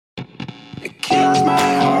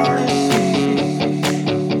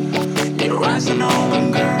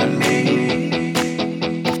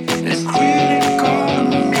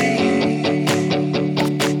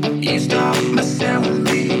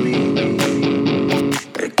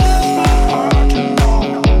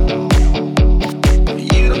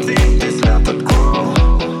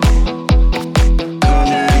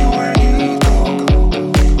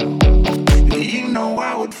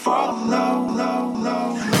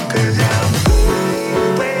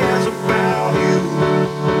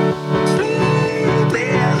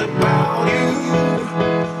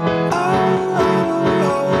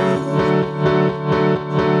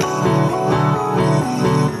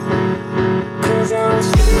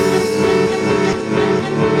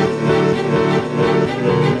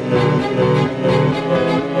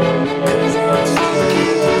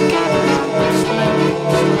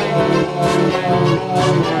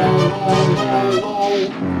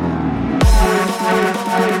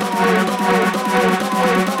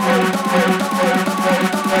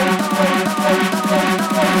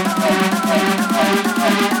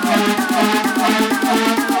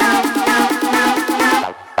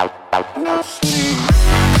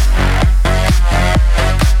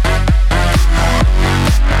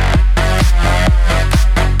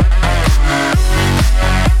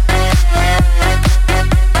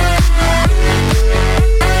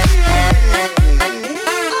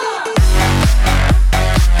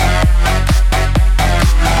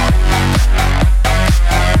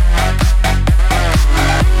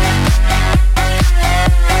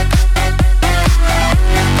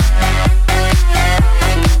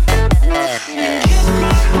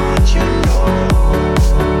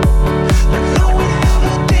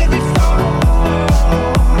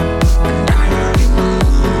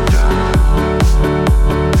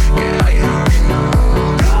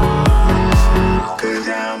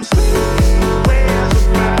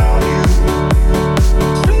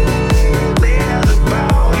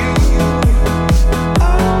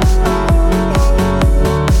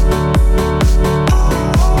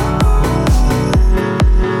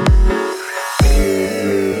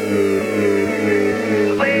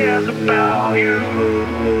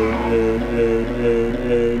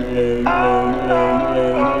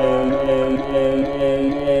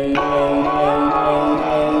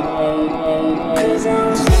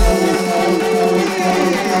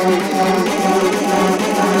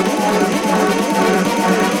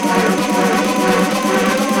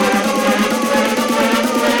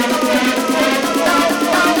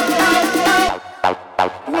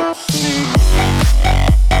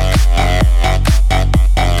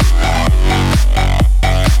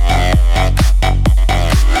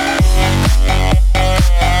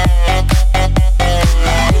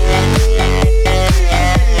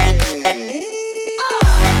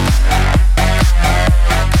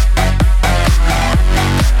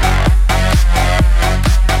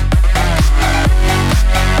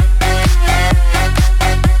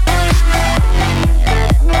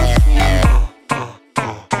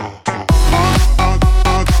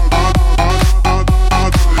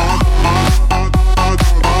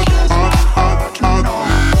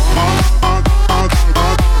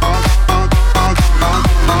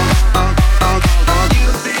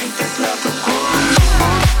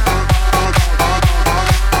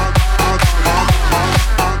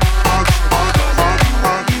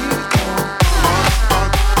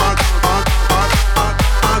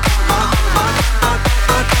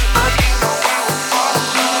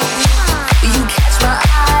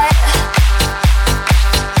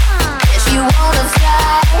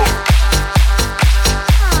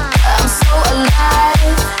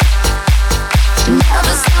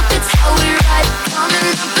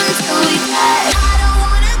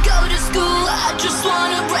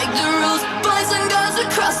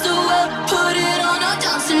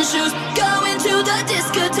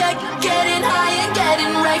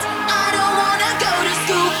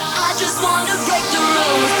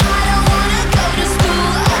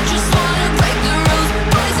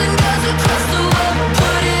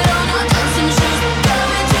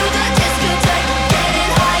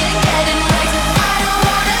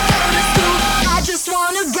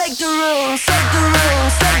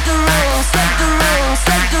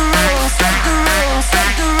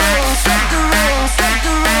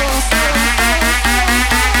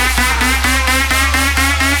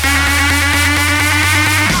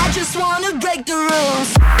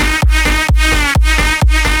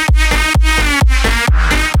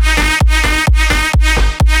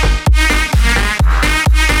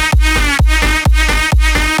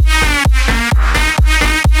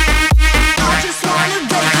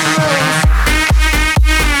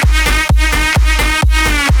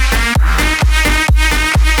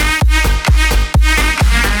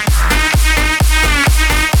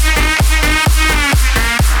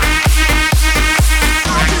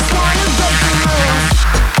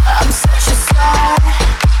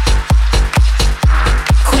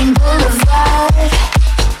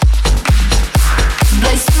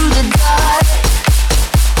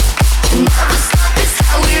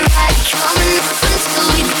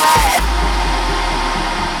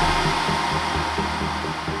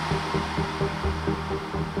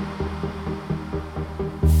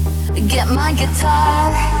get my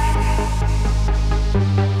guitar,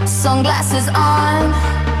 sunglasses on,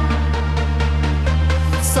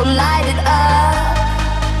 so light it up.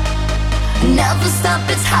 Never stop,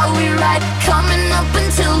 it's how we ride, coming up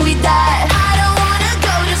until we die. I don't wanna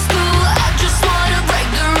go to school, I just wanna break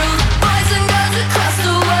the rules. Boys and girls across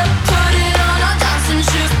the world, putting on our dancing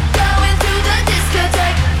shoes, going through the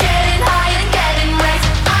discotheque, getting high and getting raised.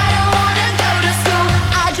 I don't wanna go to school,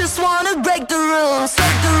 I just wanna break the rules.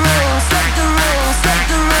 Break the rules, break the rules, break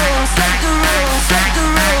the rules, break the rules, break the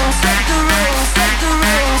rules, break the rules, break the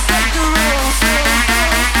rules, break the rules.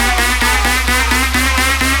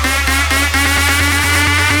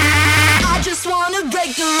 I just wanna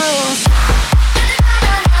break the rules.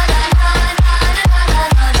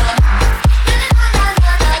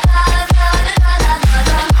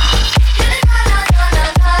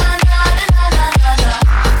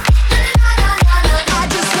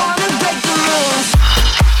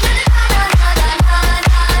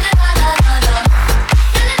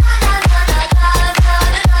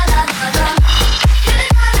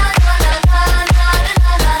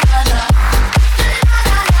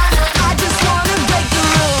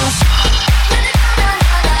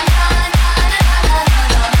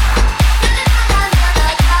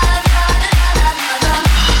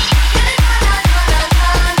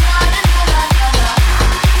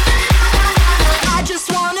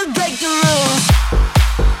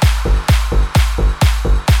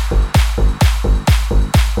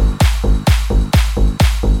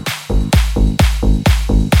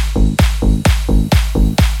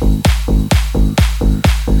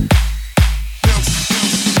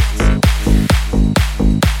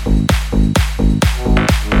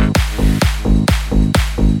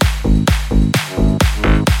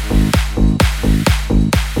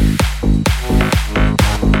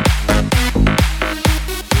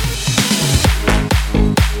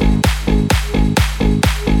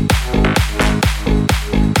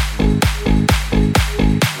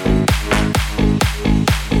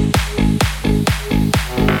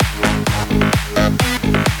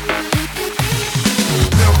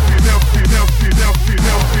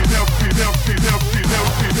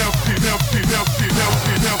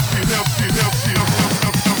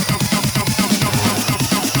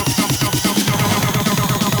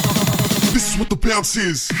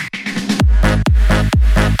 Is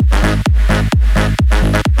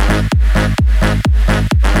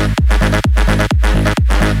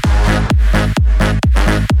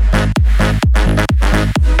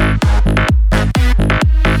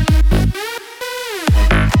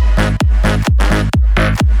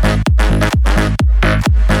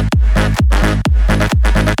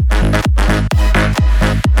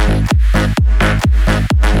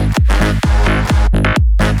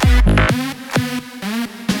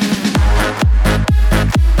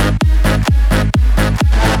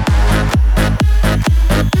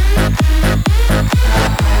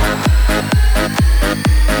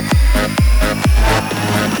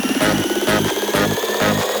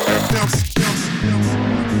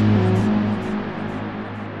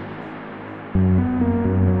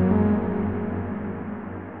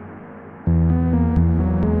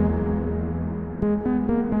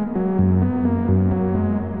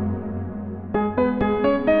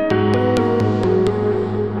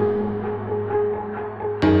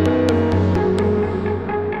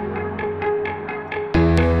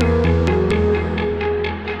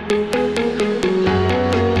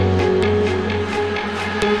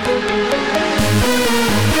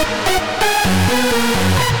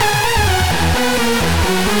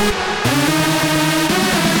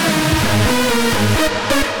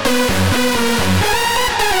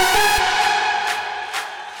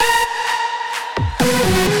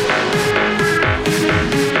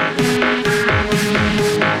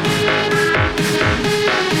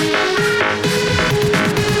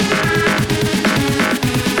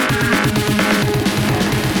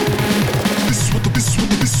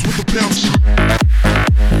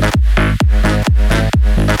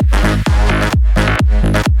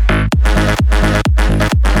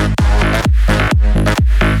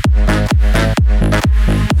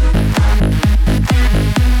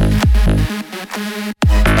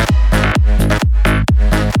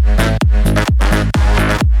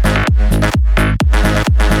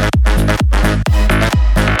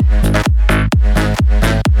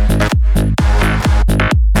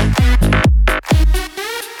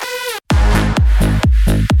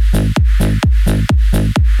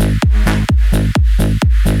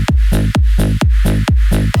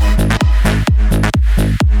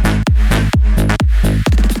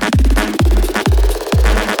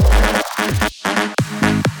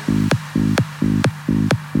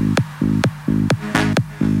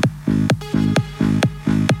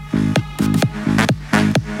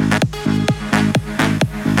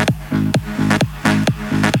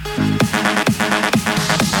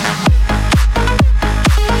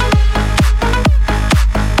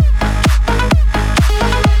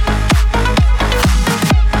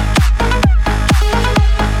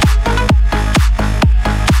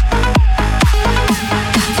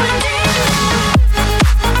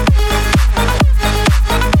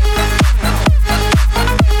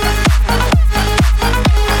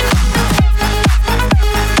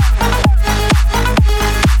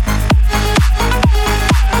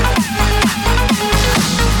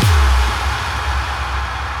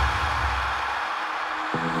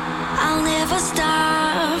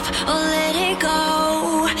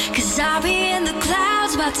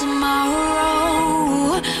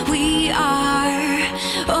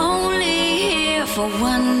for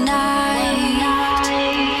one night.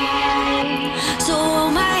 So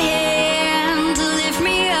hold my hand to lift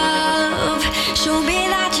me up. Show me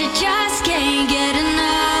that you just can't get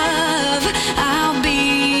enough. I'll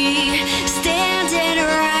be standing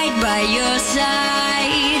right by your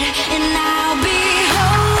side, and I'll be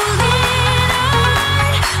holding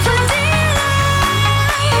on for dear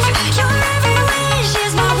life. Your every wish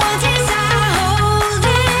is my one desire.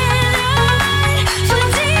 Holding on for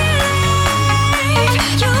dear life.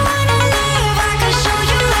 You're one of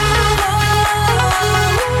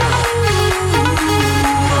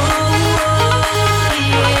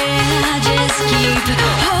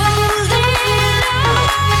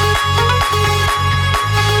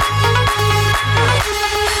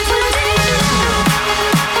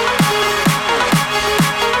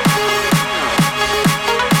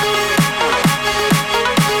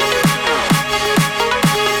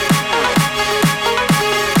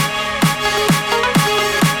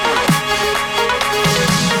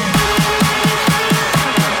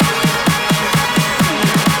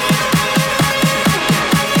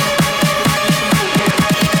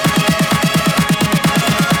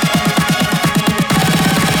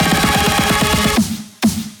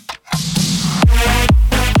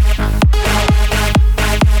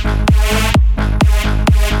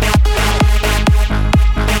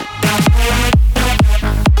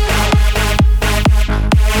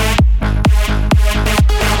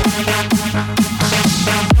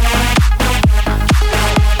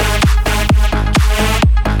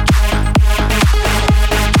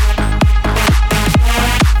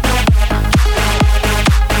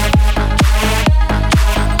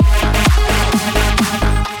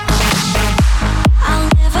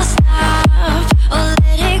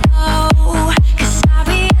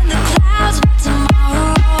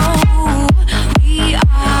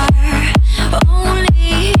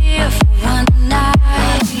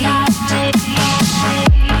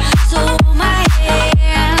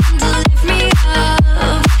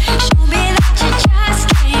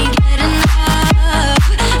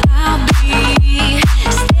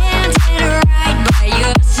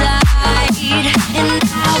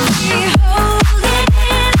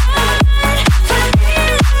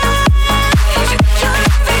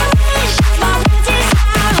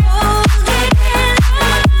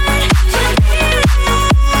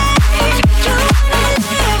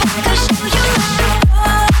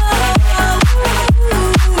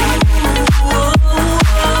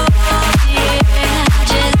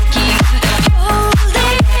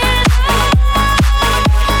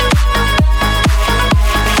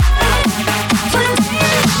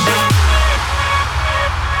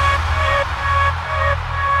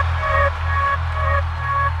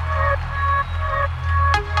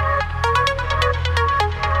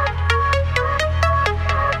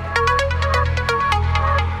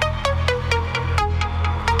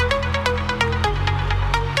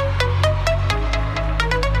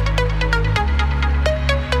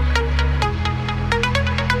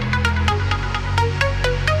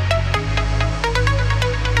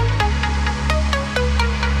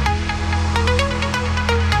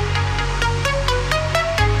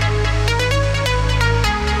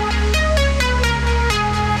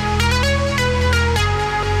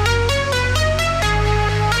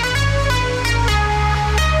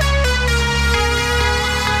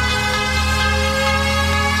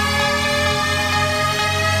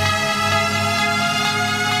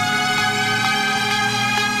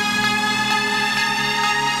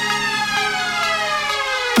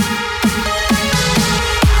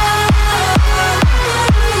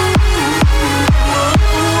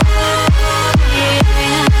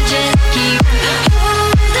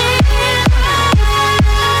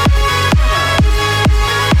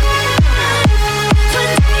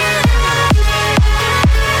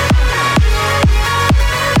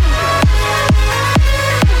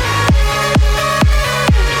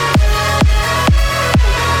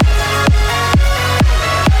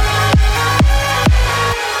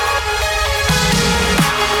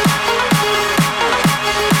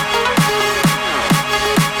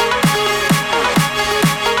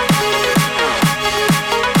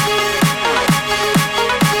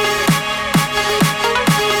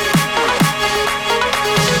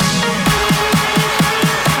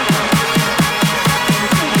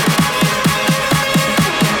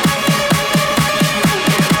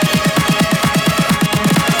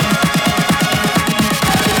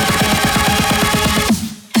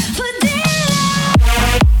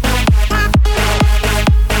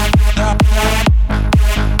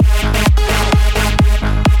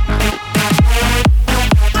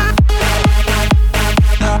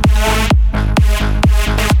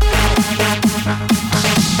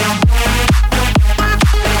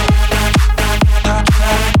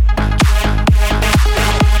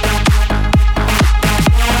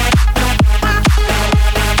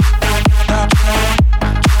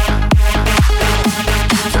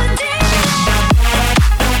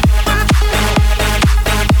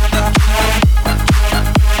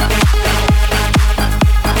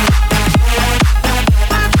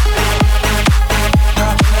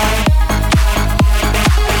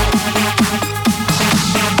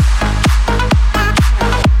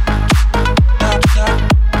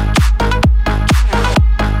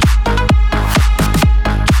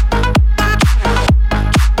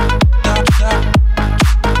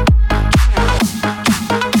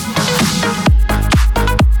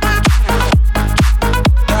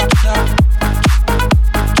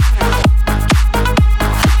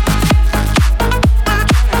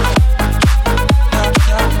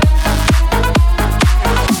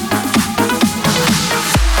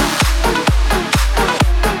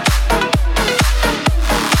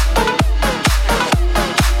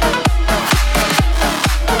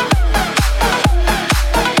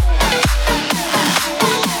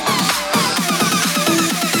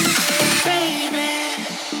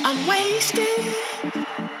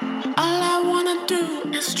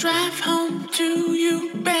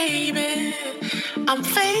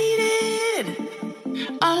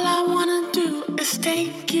All I wanna do is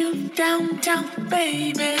take you downtown,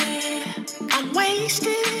 baby. I'm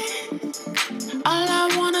wasted. All I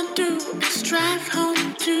wanna do is drive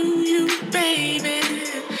home to you, baby.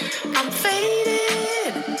 I'm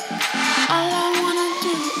faded. All I wanna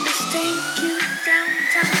do is take you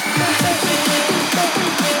downtown,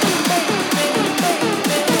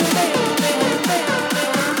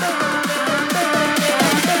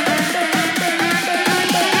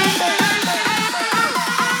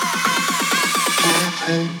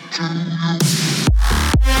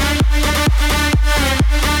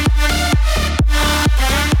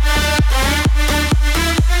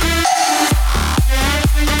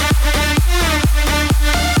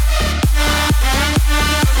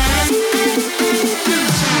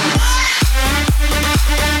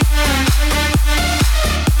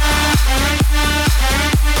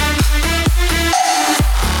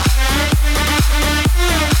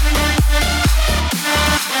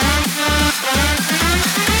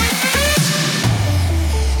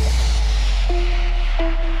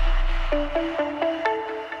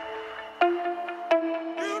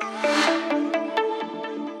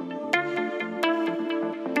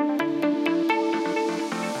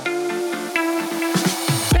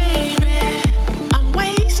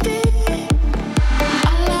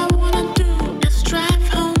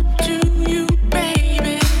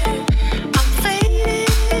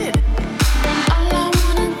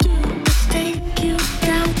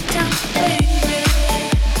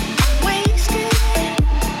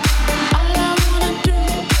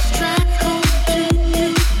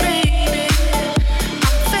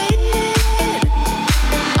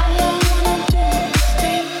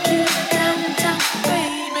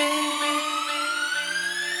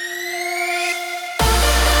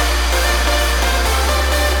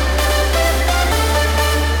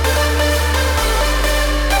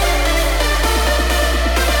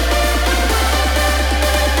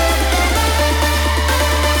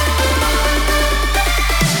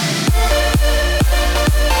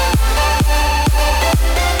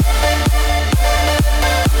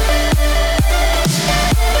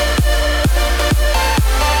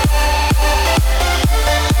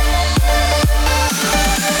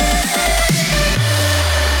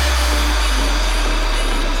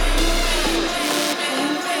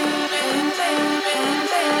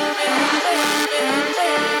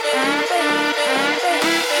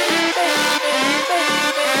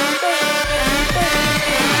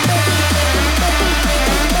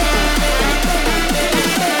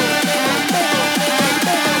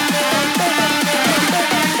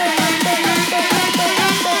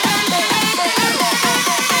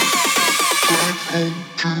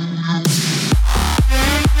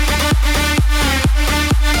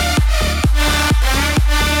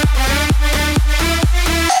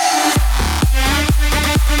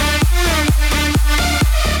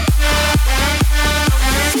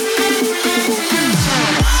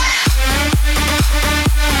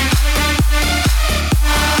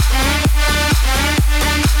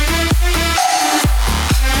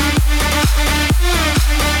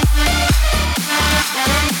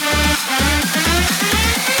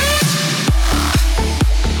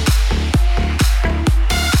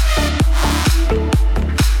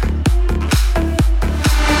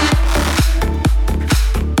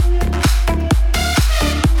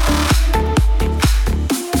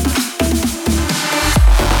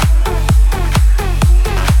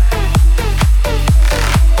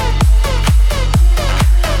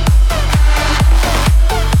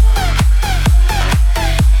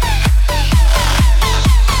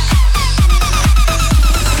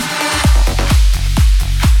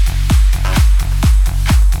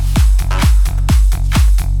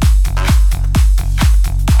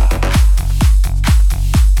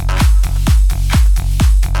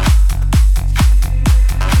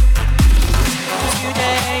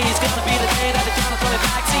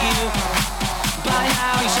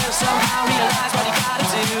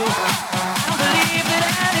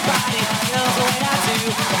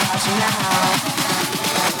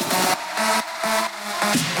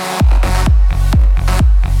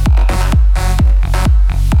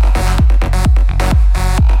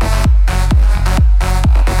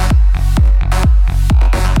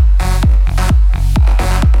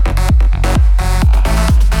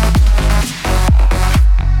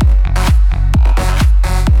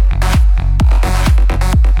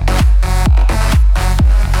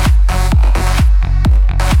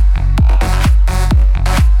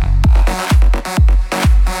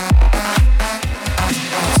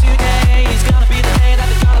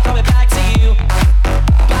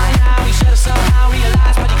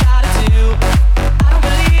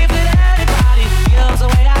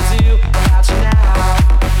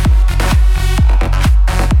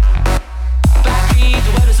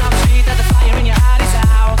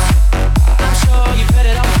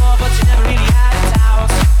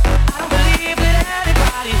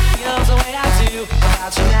 do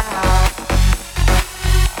without you now.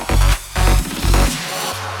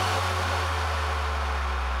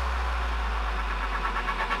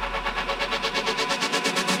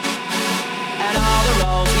 And all the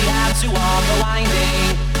roads we have to walk are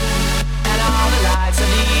winding, and all the lights that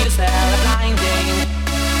lead us there are blinding.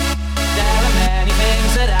 There are many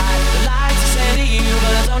things that I would like to say to you,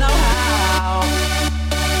 but I don't know how.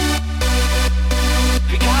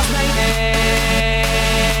 Because maybe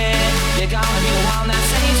you're gonna be the one that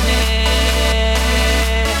saves me.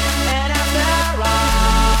 And after all,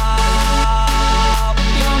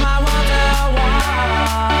 you're my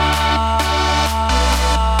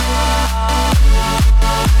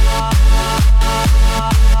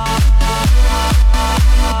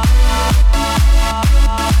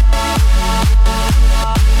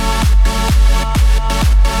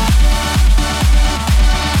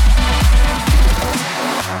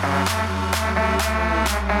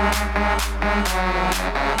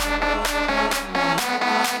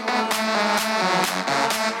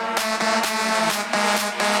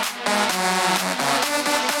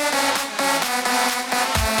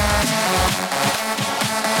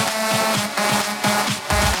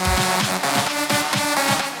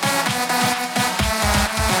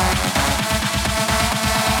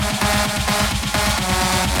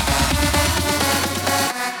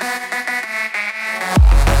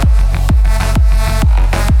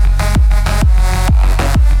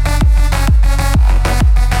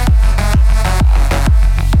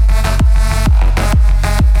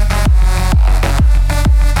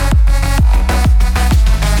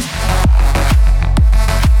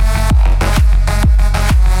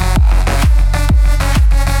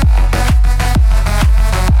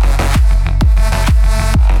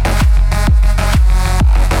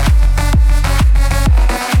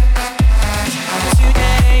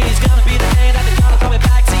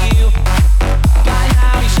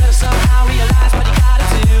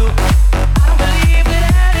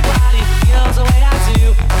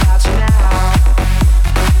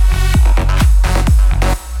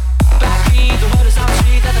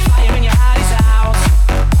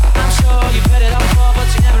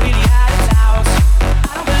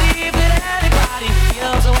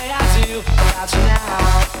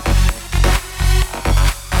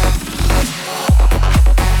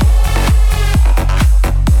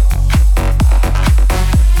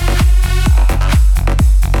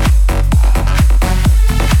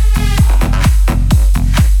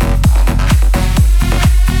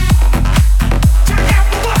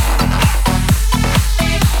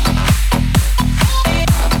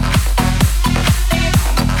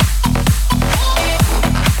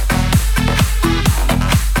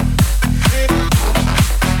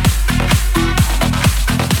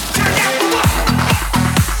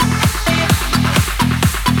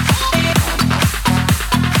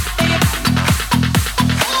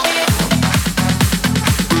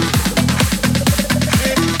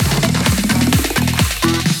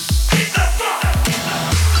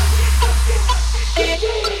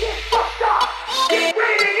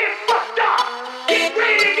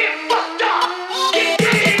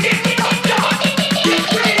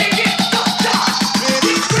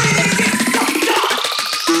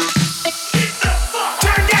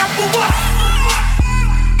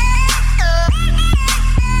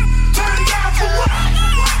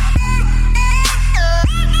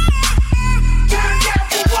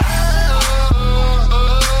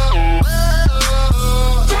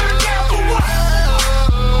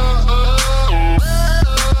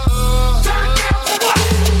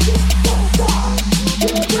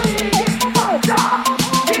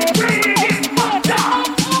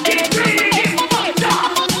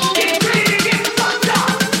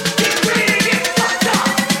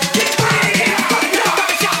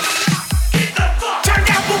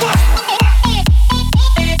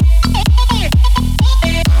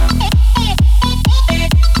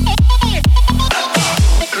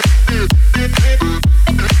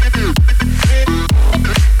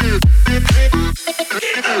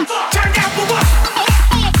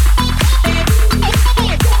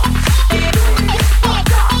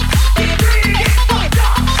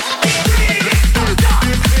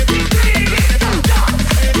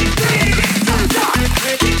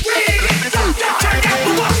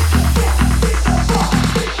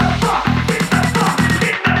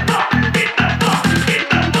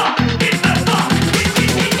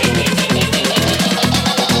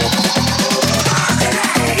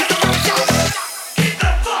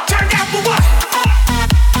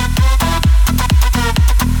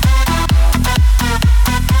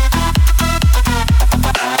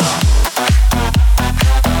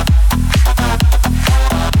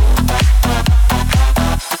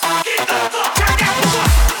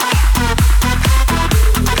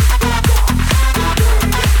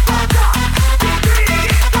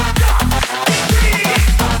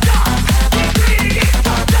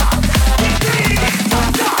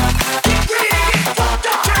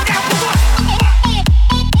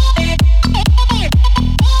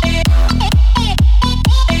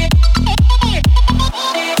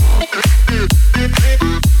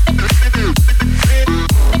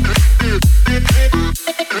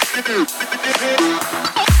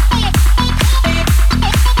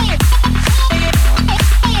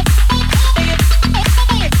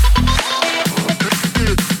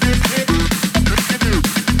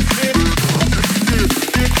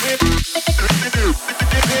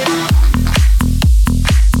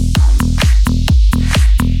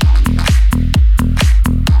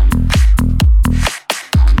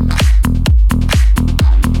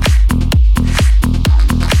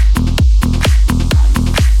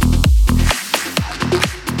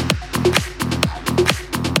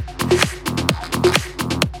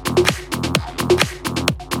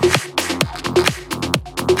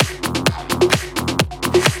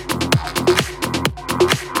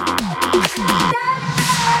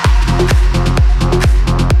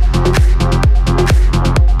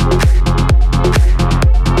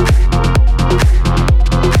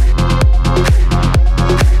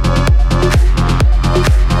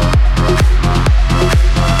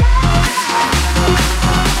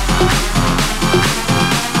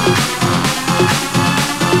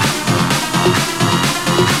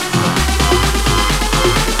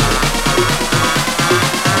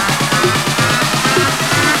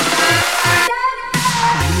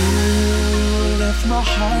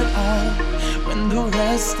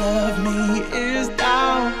rest of me is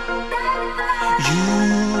down.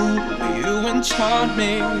 You enchant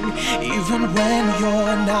me, even when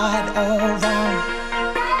you're not around.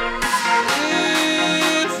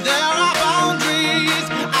 If there are boundaries,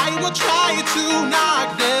 I will try to knock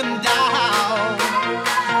them down.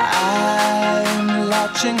 I'm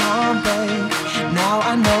latching on, babe. Now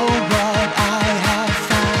I know what I have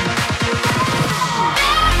found.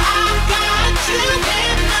 I've got you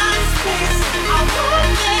in my space. I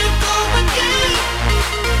won't let go again.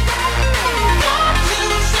 Got you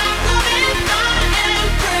shackled in my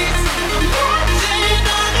embrace. I'm watching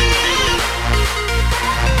over you.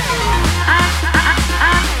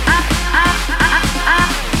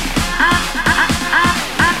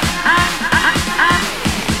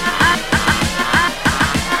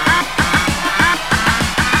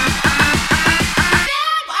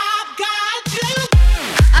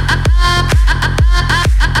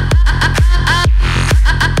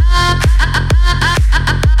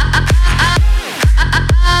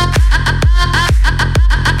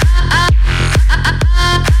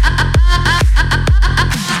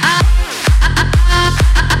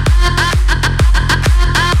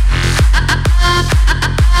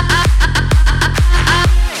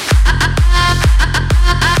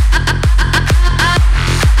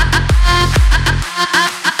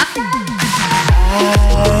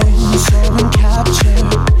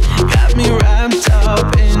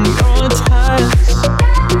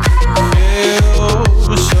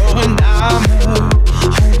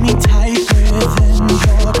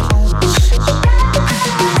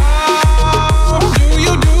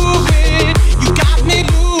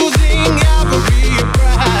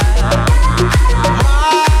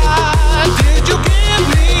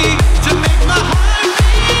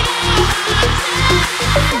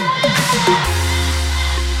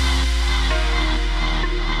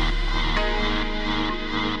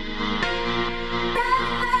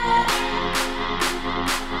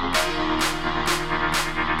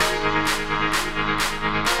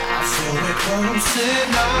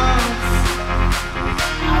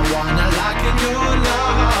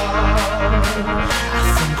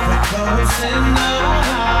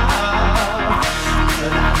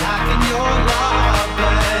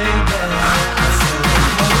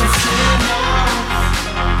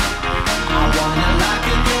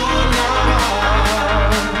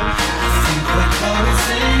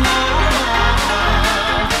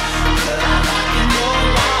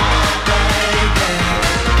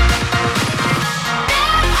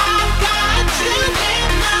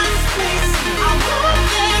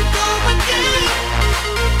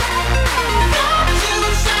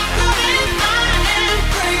 Shackled in my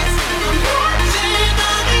embrace. I'm watching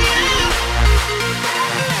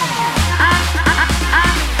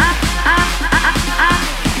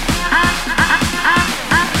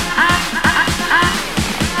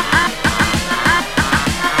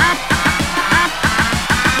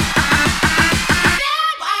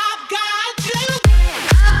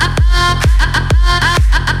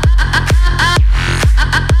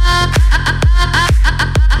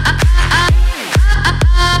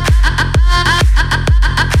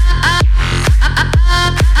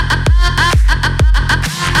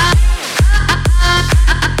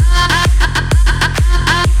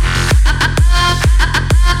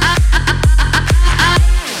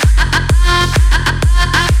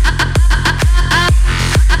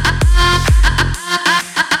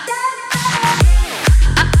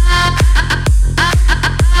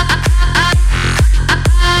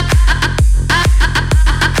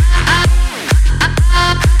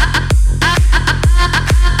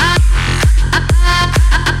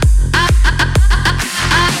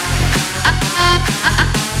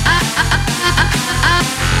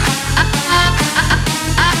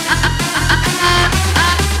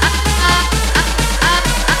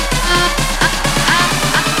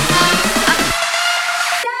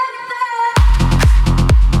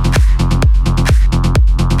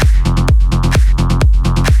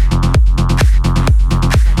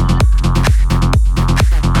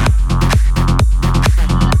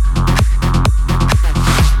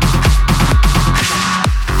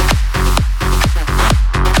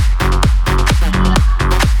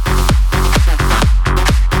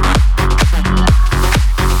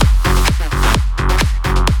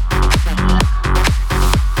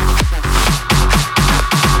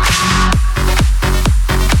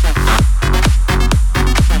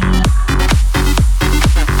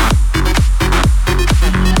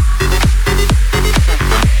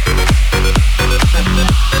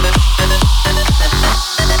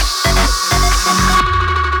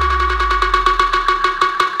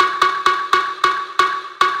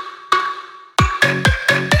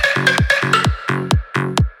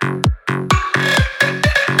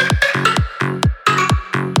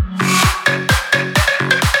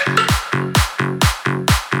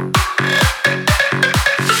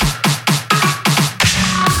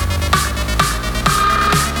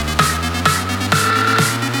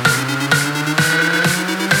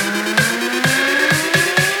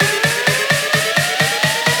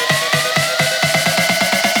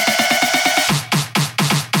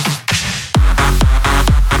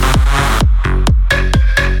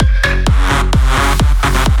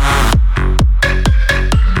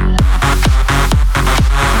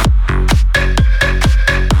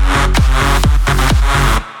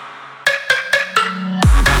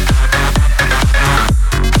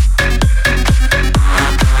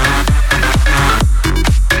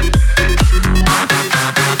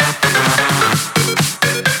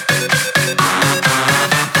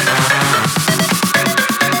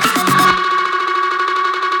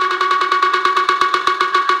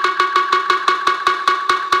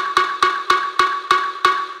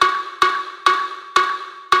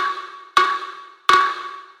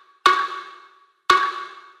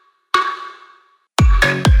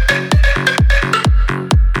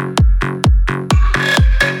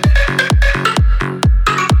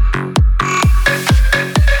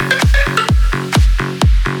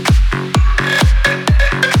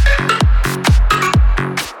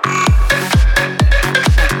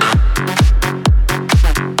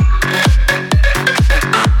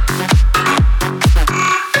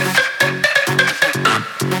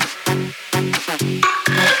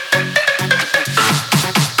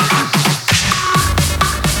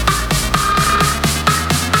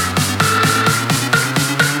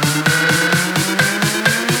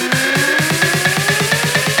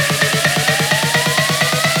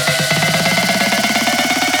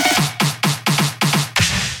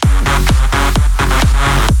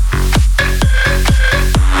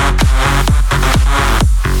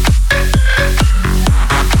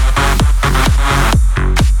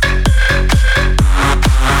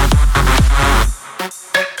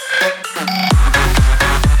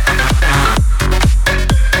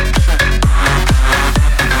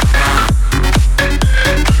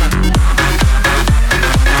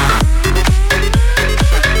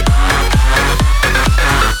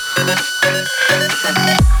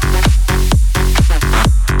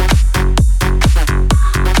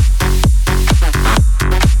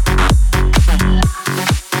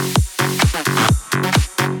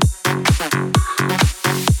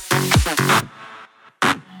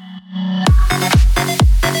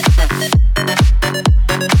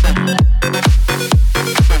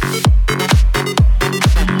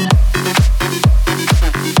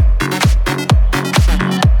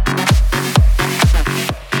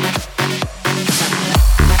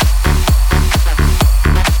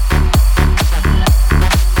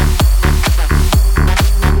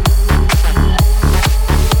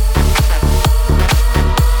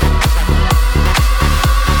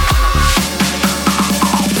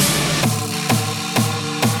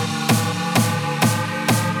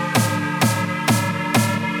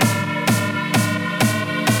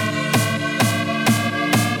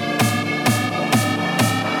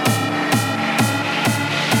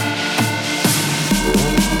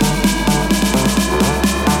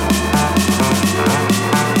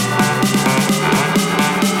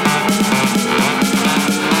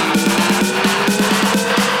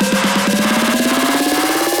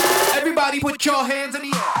put your hands in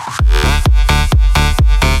the air.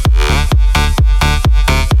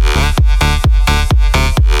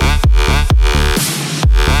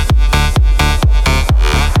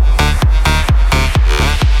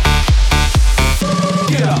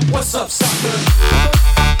 What's up, sucker?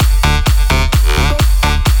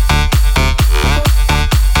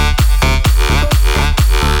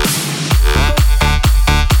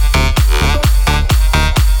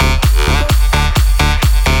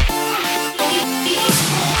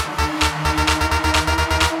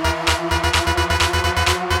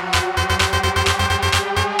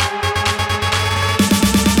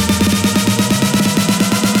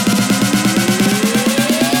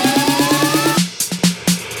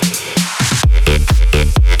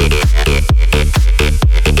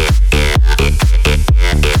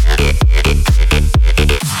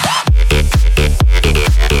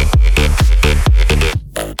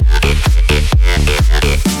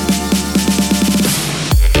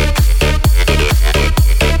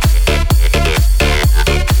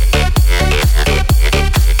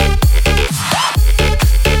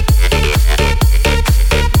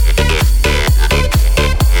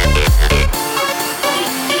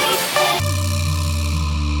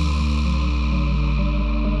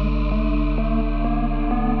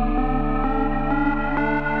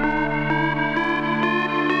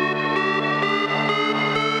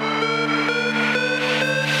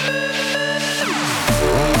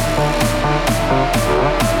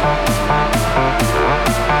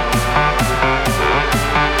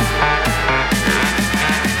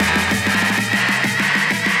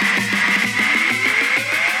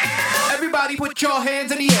 Put your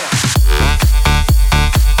hands in the air.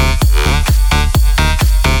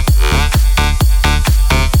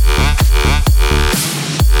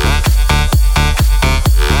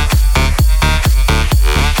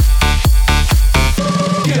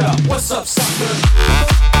 Yeah, what's up, sucker?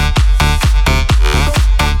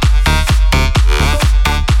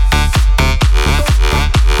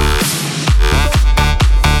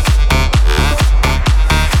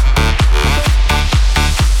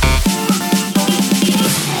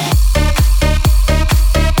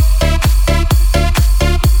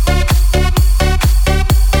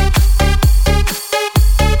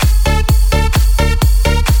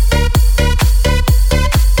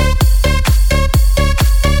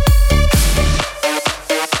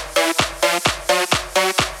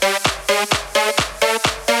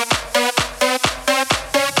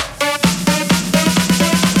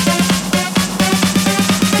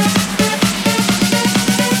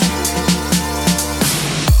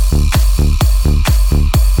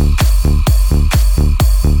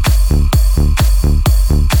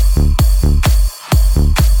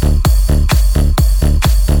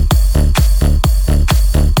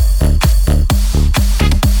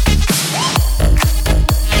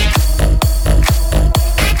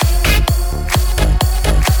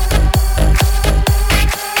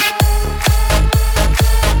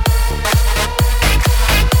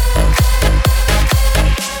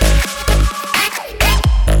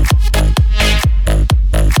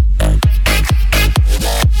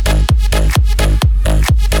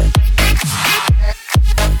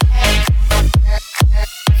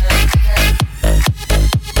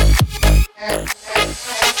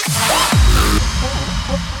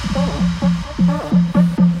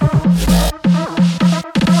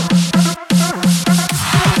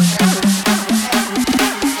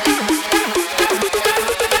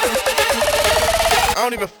 I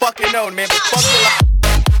don't even fucking know, man. But fuck your life.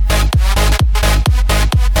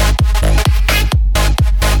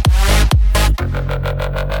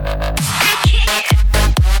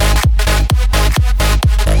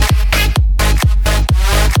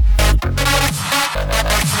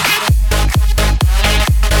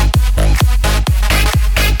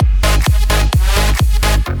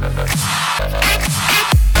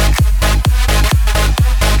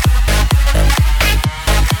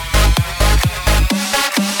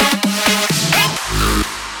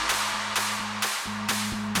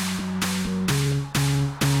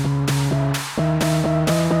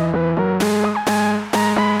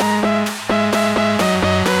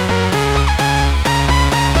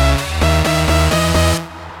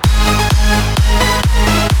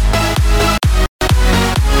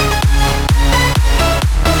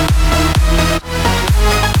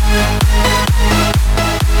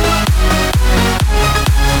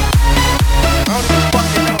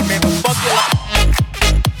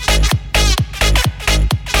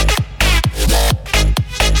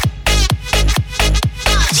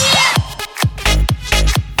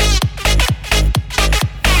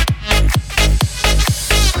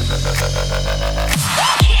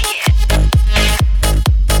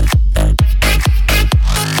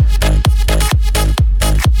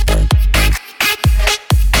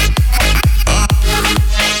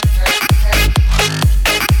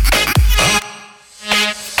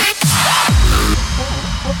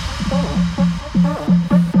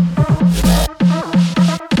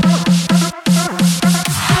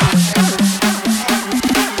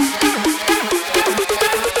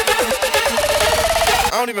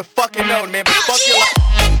 fucking known, man. Fuck your life.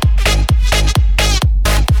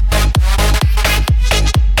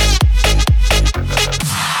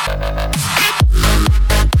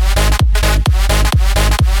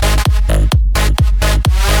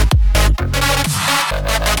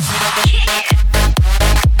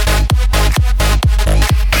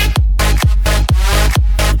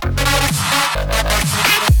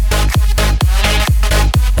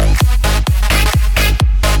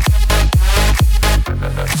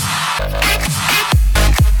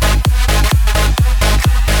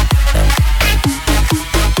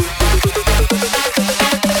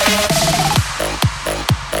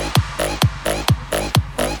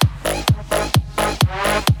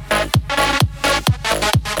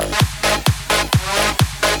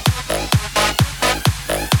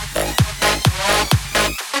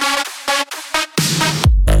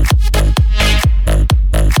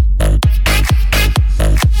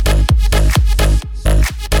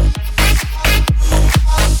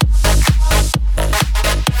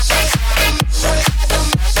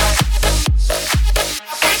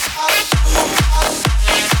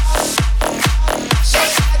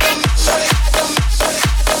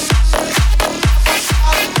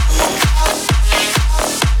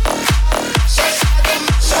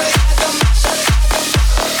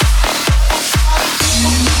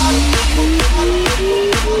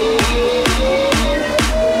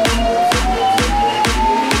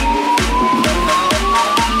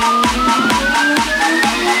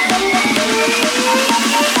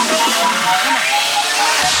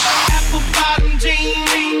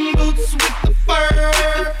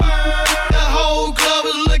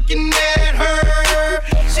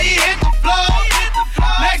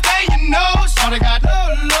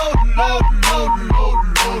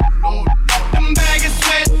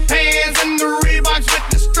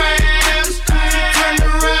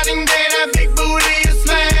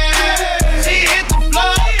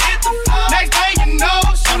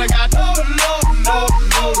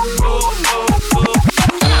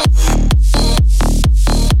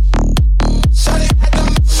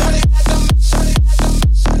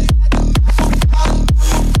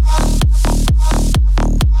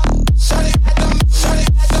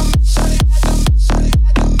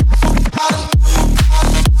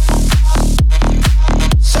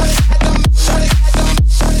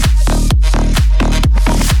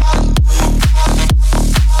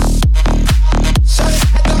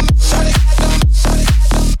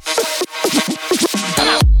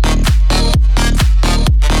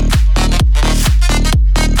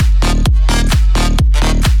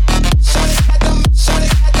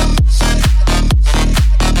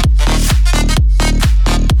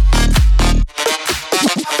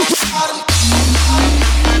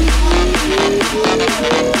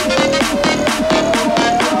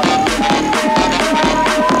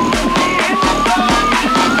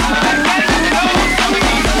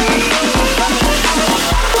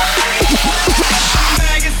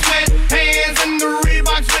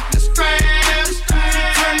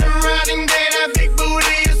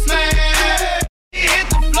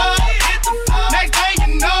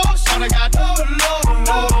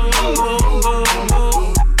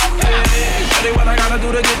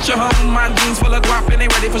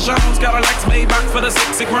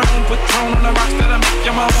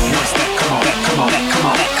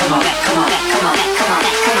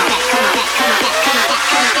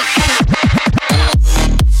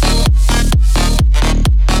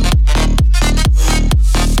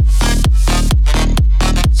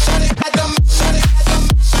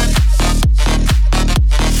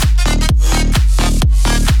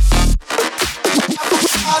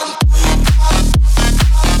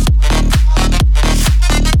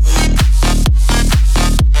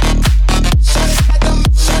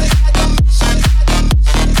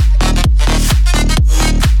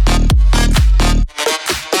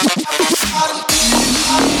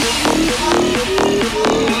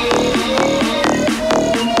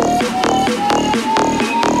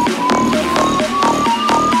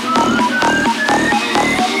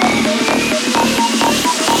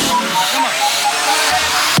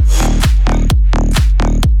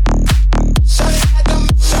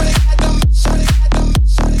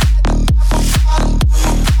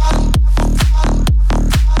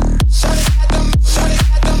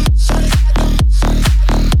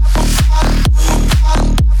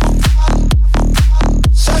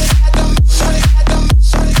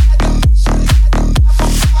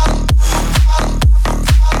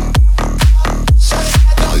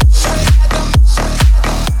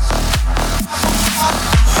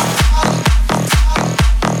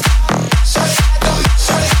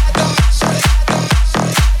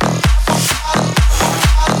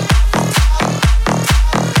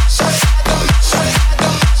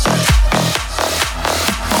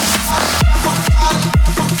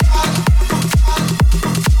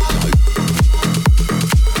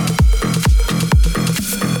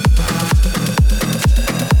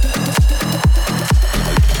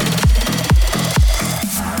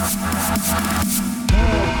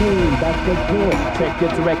 Check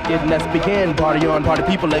it, directed, let's begin. Party on, party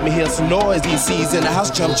people, let me hear some noise. DC's in the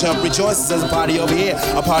house, jump, jump, rejoices. There's a party over here,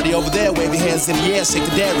 a party over there. Wave your hands in the air, shake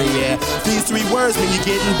the dairy, yeah. These three words mean you're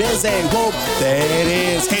getting busy. Whoop, there it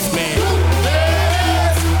is, hit me.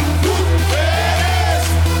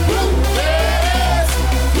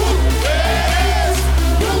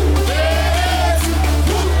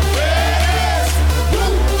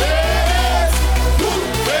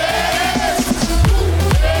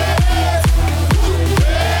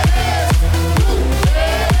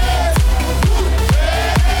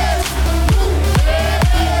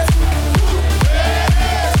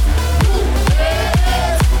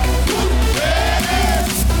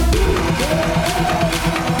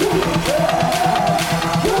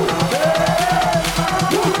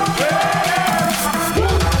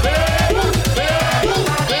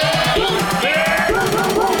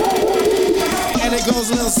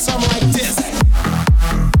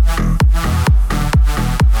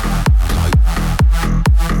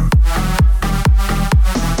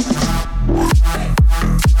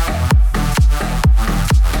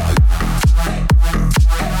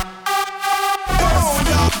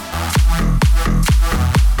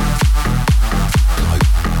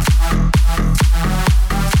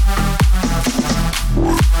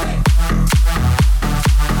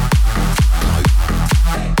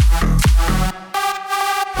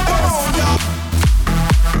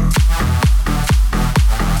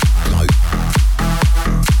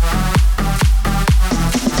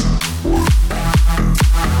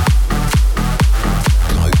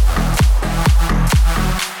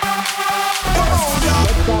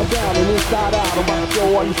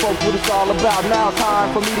 Now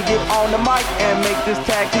time for me to get on the mic and make this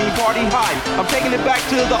tag team party hype. I'm taking it back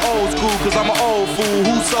to the old school, cause I'm an old fool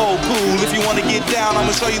who's so cool. If you wanna get down,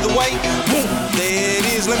 I'ma show you the way. There it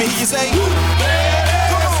is, let me hear you say.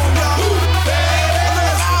 Come on, y'all. A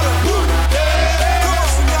little louder. Come on,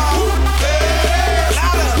 y'all.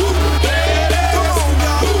 Louder. Come on,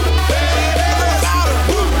 y'all. A little louder.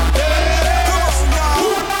 Come on, y'all.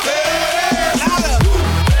 Louder.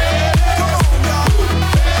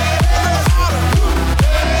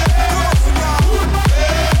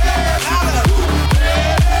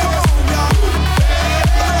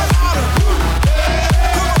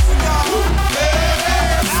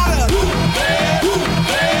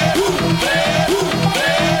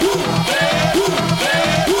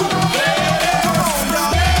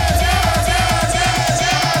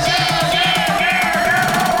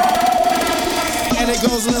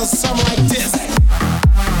 Goes a little something like this.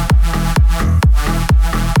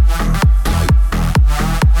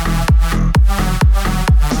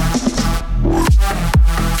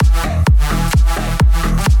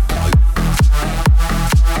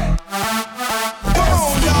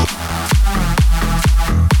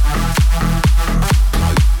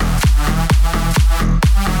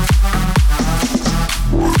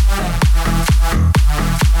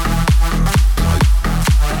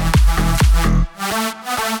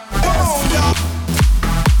 Come on, y'all.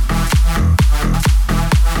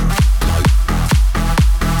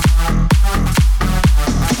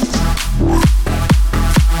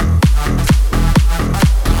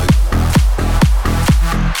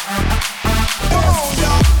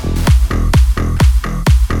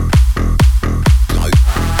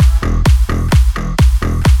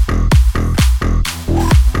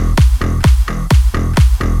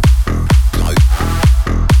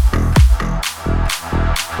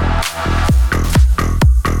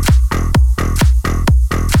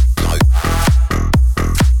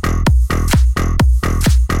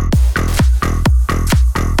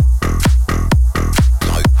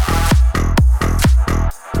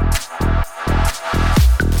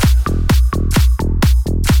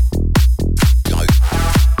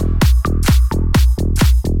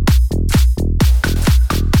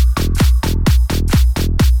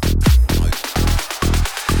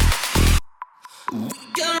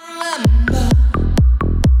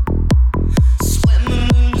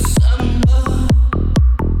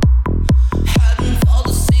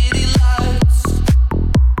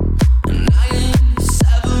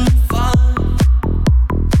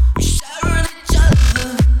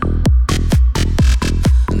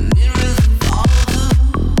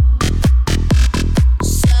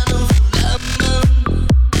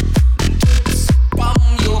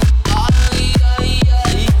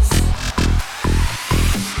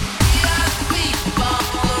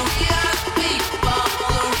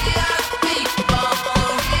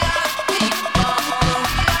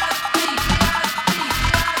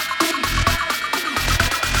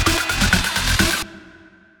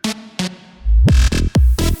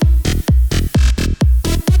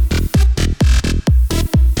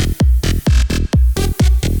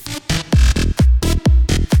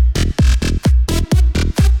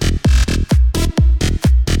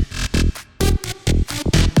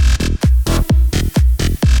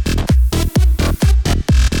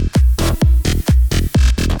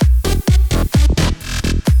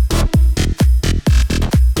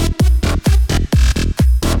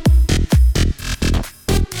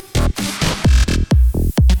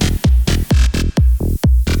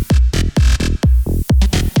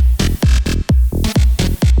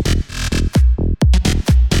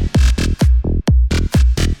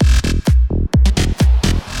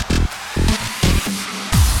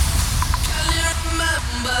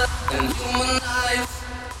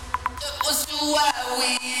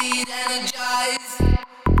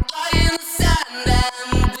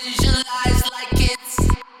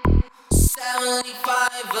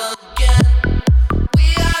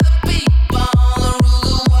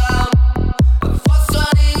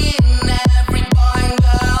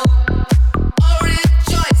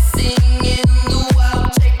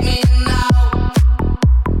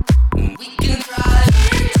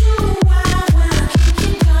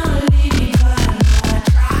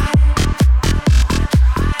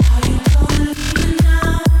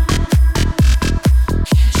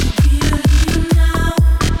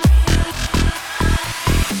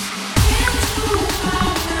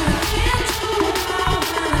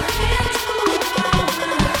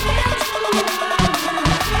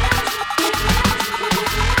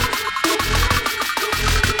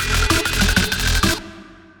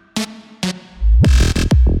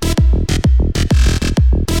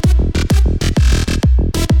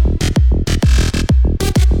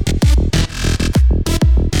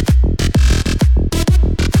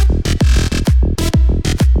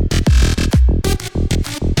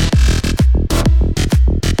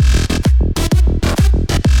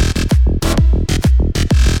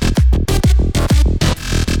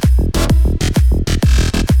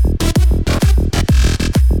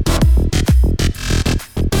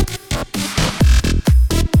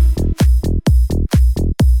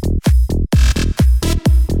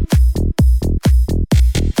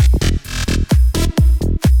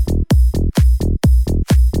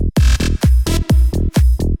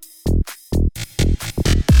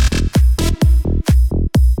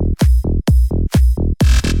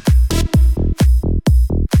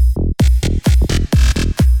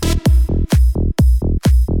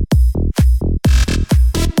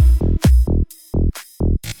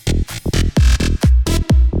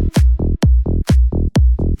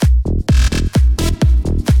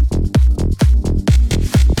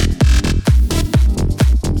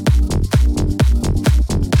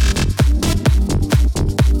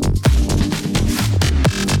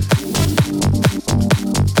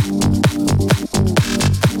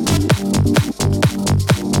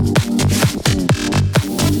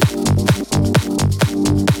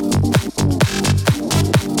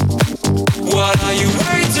 What are you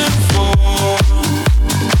waiting for?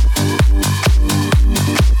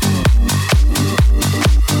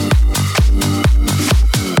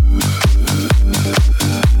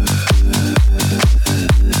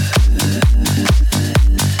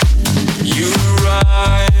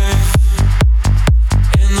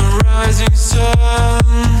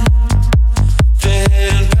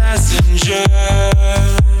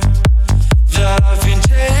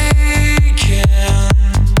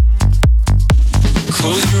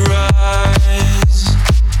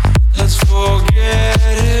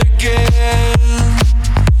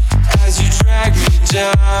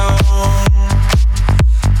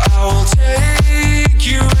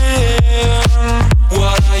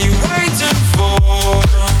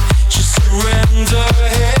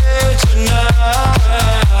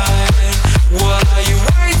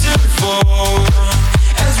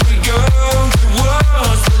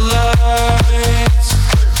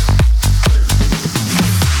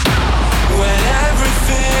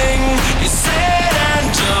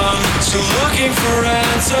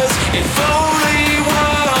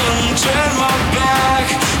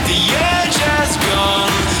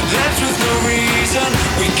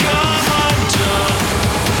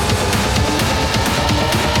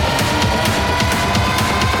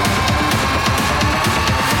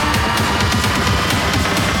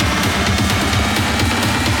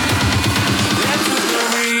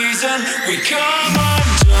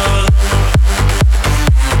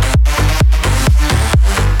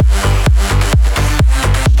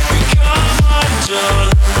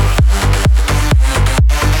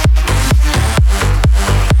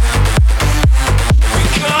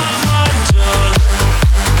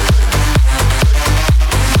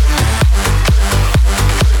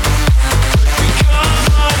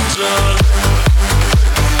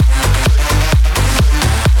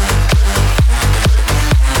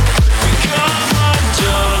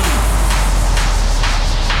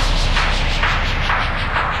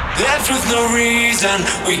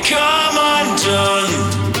 We come undone.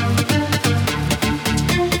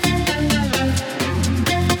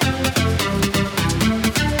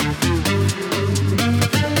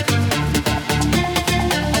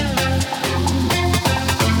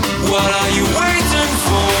 What are you waiting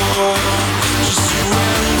for? Just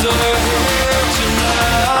surrender here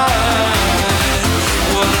tonight.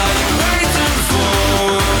 What are you waiting for?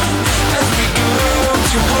 As we go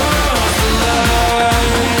towards the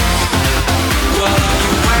light. What are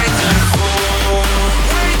you waiting for?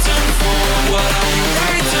 Waiting for? What are you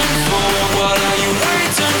waiting for? What are you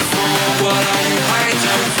waiting for? What are you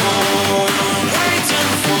waiting for? Waiting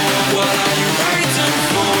for? What are you waiting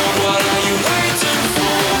for? What are you waiting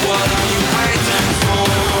for? What are you waiting for?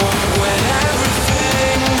 When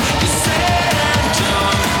everything is said and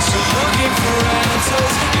done, so looking for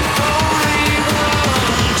answers. If only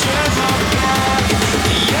one turn my back,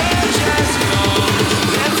 the edge has gone.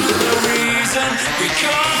 Left with no reason, we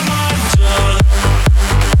come undone.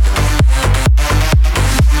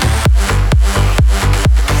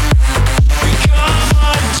 We come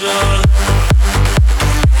undone.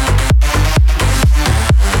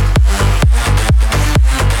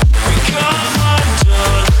 We come undone.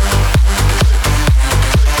 We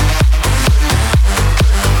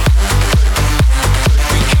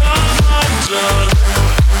come undone.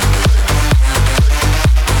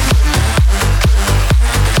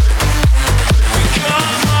 We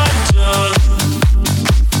come undone.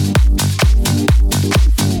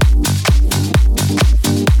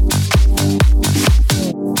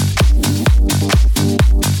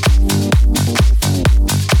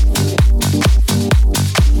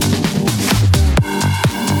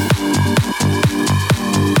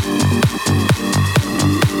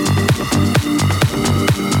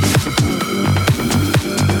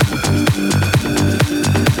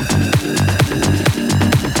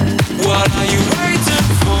 What are you waiting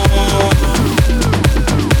for?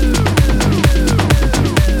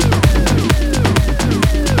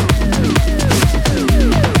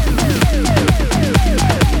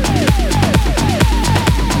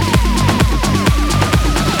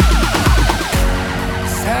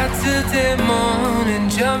 Saturday morning,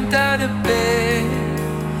 jumped out of bed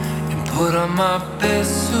and put on my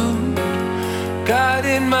best suit. Got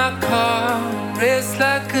in my car, raced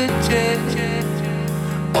like a jet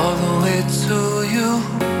all the way to you.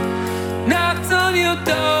 Knocked on your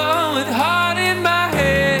door with heart in my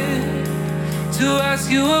head to ask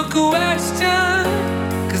you a question.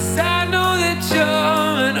 'Cause I know that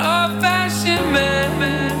you're an old-fashioned man.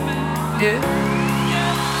 Yeah.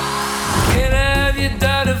 Can I have your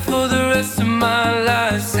daughter for the rest of my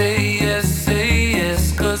life? Say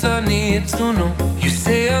yes, 'cause I need to know. You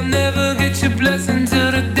say I'll never get get your blessing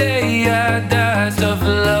till the day I die. Tough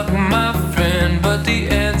luck, my friend, but the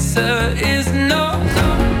answer is no.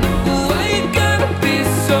 Why you gotta be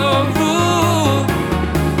so rude?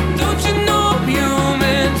 Don't you know I'm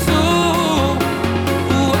human too?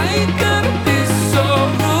 Why you gotta be so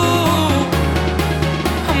rude?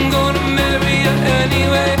 I'm gonna marry you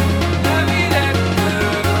anyway. Marry that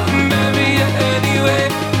girl. Marry you anyway.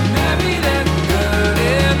 Marry that girl.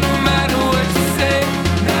 Yeah, no matter what you say.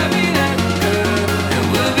 Marry that girl, and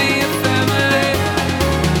we'll be a family.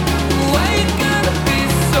 Why you gotta be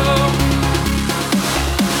so?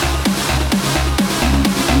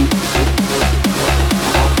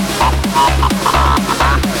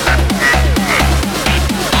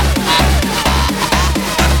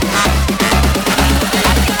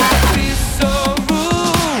 Be so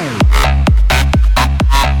rude.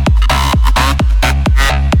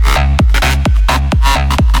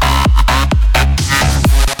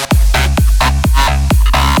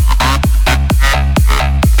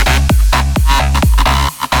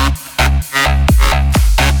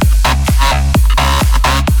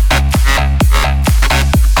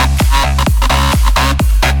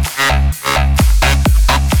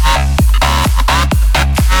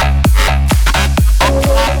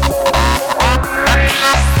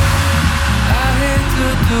 I hate to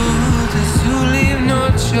do this, you leave no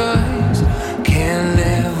choice. Can't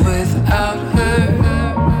live without her.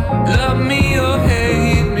 Love me or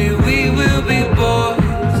hate me, we will be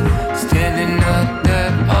boys. Standing at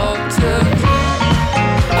that altar.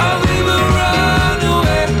 Or we will run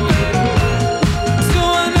away to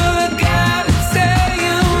another guy to say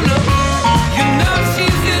you know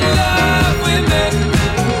she's in love with me.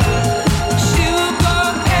 She will go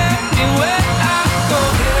anywhere I go.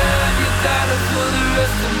 Can you die for the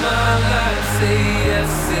rest of my life? Say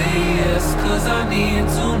yes, 'cause I need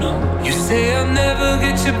to know. You say I'll never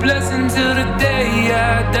get your blessing till the day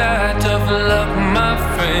I die. Tough luck, my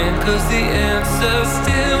friend, 'cause the answer's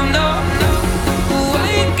still no. Why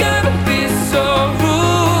you gotta be so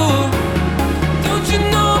rude? Don't you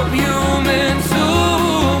know I'm human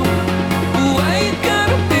too? Why you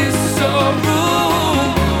gotta be so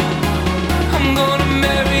rude? I'm gonna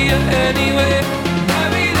marry you anyway.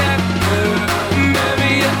 Marry that girl.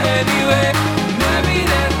 Marry you anyway. Marry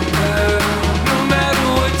that girl. No matter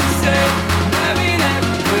what you say. Marry that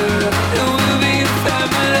girl. And we'll be a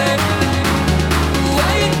family.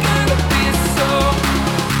 Why you gotta be so?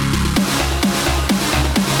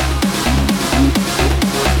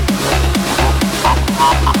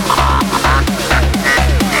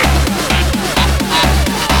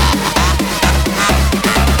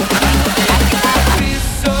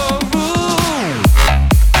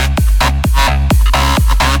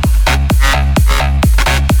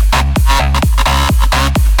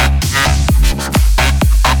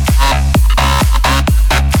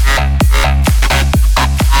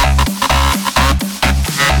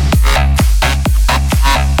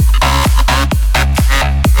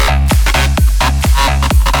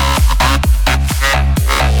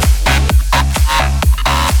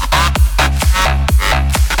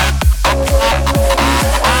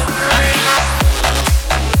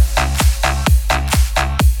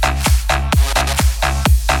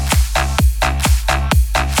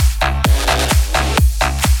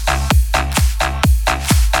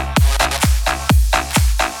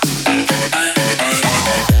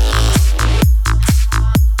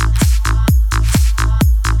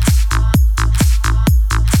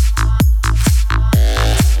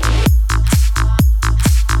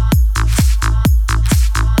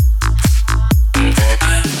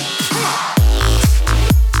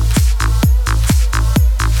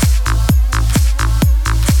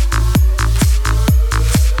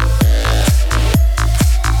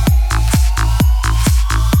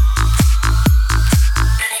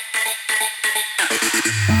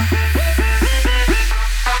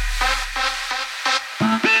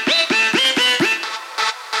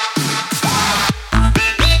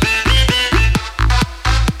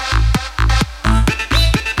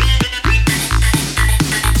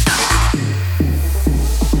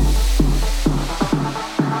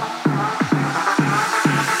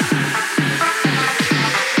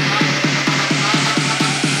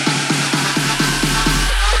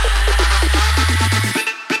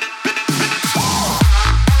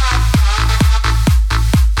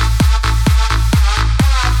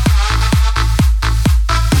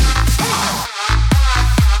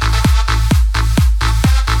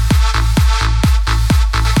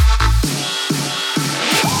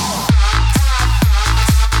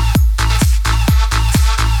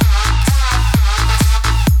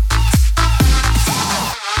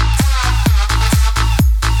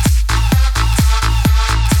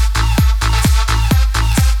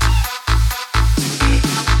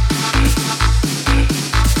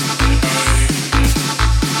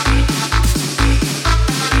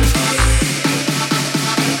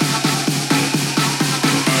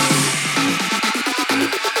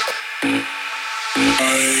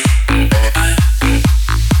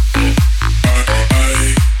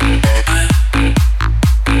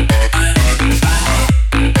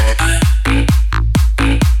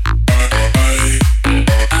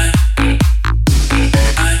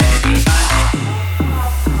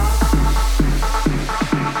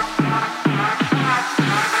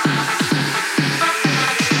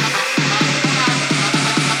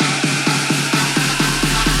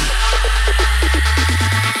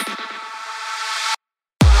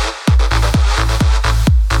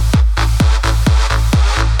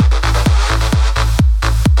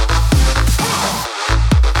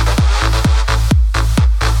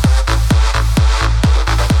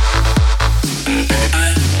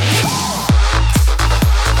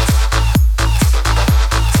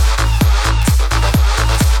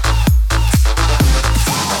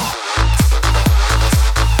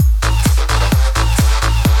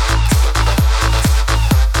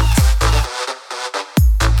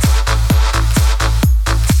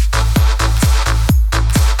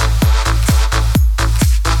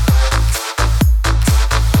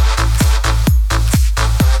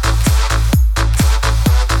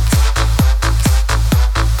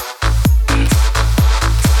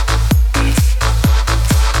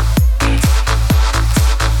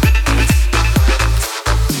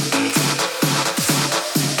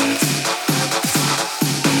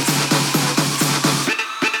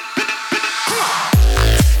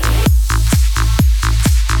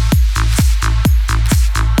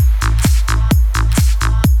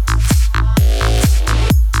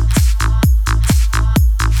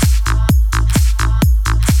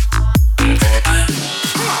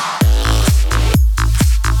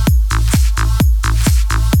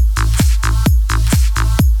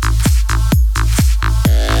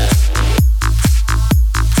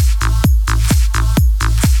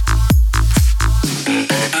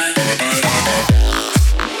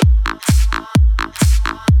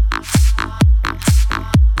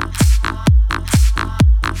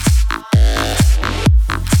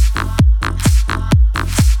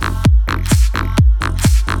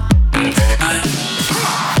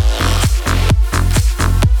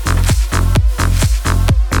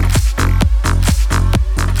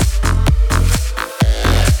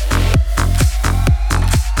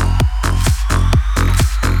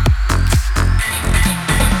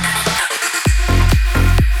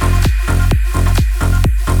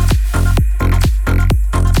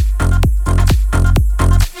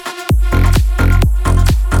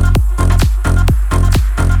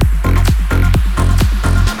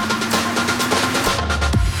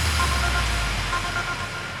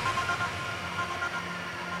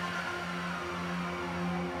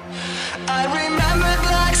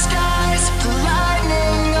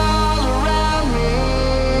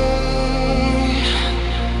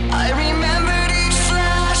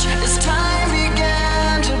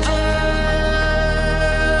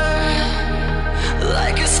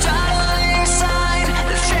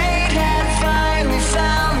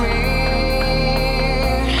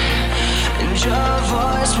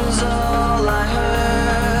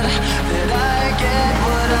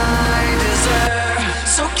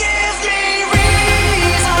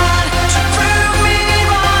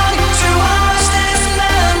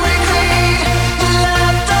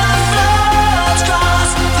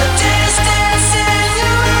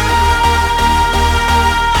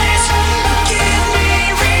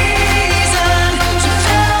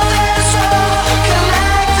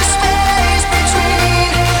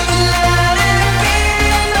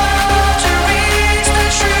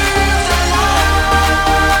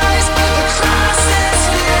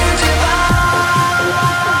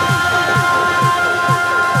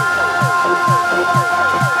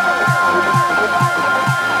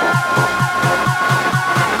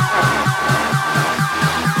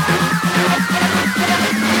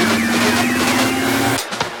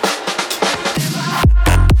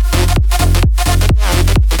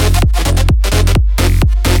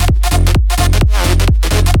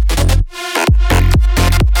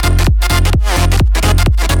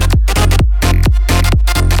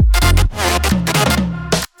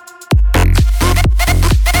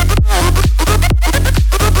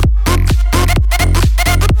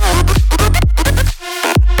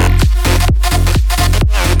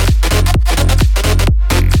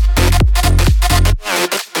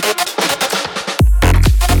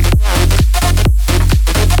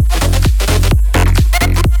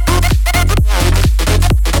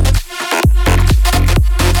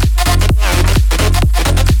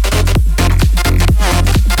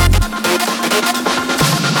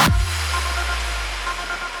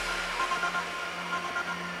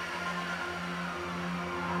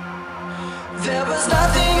 There was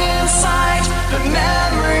nothing in sight but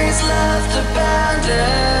memories left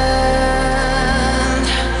abandoned.